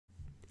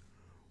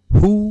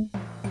Who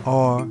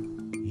are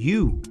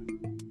you?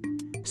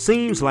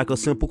 Seems like a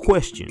simple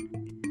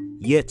question,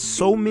 yet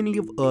so many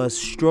of us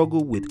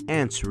struggle with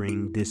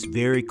answering this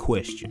very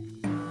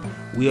question.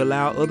 We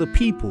allow other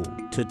people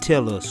to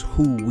tell us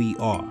who we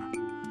are.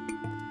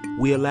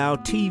 We allow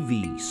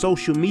TV,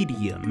 social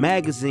media,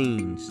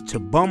 magazines to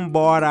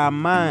bombard our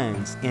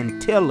minds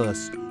and tell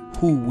us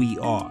who we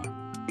are.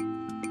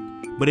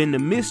 But in the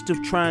midst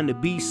of trying to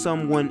be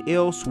someone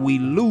else, we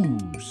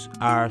lose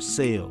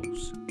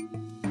ourselves.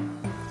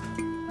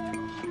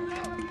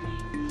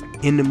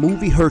 In the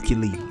movie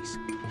Hercules,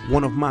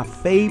 one of my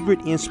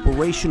favorite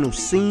inspirational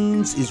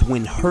scenes is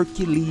when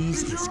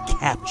Hercules is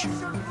captured.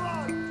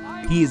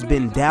 He has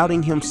been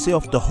doubting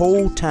himself the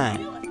whole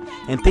time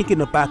and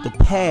thinking about the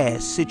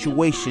past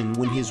situation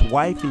when his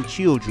wife and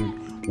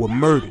children were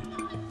murdered.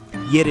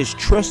 Yet his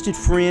trusted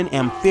friend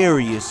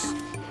Amphiaraus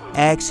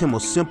asks him a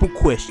simple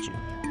question.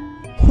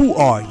 Who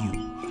are you?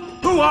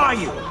 Who are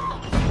you?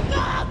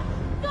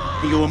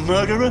 Are you a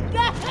murderer?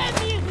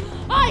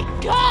 I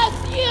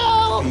curse you!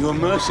 Are you a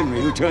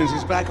mercenary who turns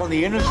his back on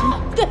the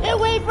innocent? Stay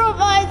away from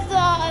my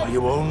son! Are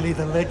you only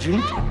the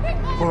legend?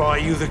 Or are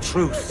you the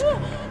truth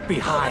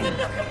behind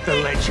the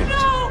legend?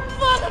 No,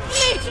 Father,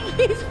 please.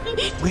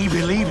 We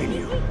believe in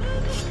you.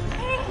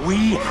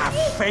 We have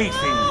faith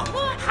in you.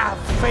 Have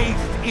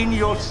faith in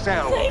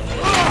yourself.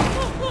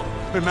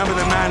 Remember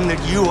the man that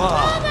you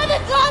are. Father, the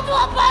gods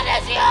will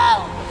punish you!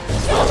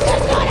 You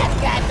cannot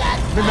escape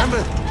this!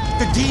 Remember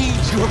the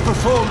deeds you have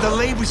performed, the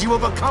labors you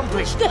have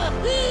accomplished. No!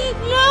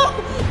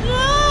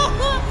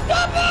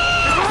 Stop it!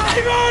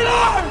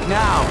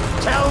 Now,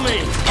 tell me,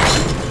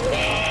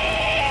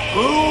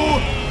 who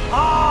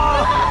are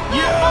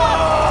you?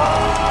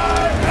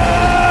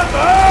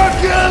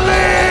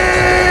 Hercules!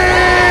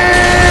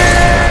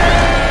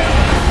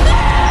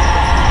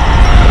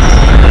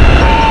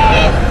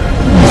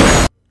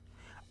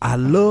 I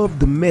love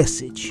the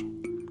message.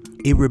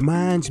 It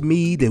reminds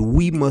me that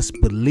we must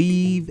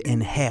believe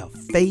and have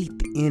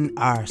faith in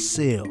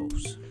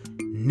ourselves.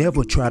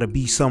 Never try to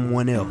be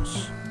someone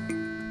else.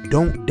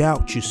 Don't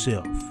doubt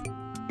yourself.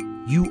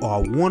 You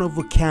are one of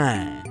a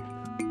kind.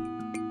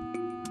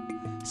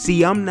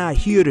 See, I'm not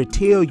here to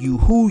tell you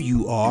who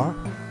you are.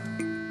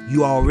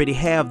 You already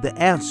have the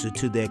answer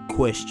to that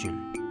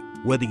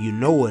question, whether you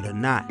know it or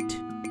not.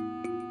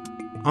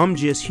 I'm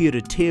just here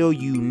to tell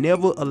you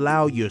never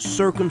allow your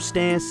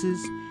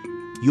circumstances,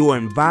 your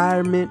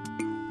environment,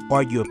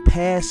 or your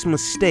past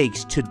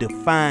mistakes to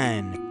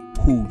define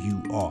who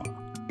you are.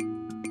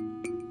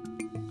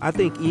 I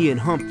think Ian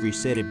Humphrey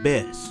said it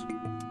best.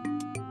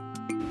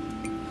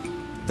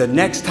 The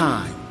next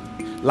time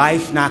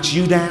life knocks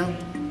you down,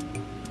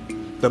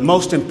 the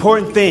most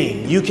important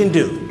thing you can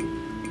do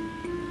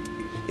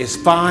is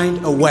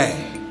find a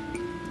way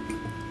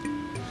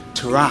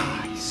to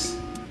rise.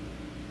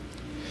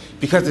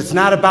 Because it's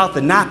not about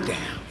the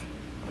knockdown,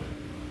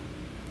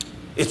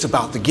 it's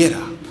about the get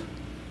up.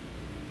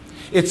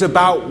 It's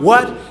about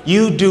what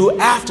you do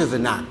after the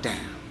knockdown.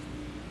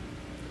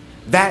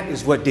 That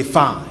is what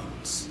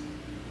defines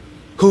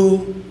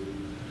who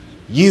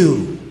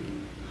you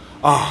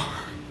are.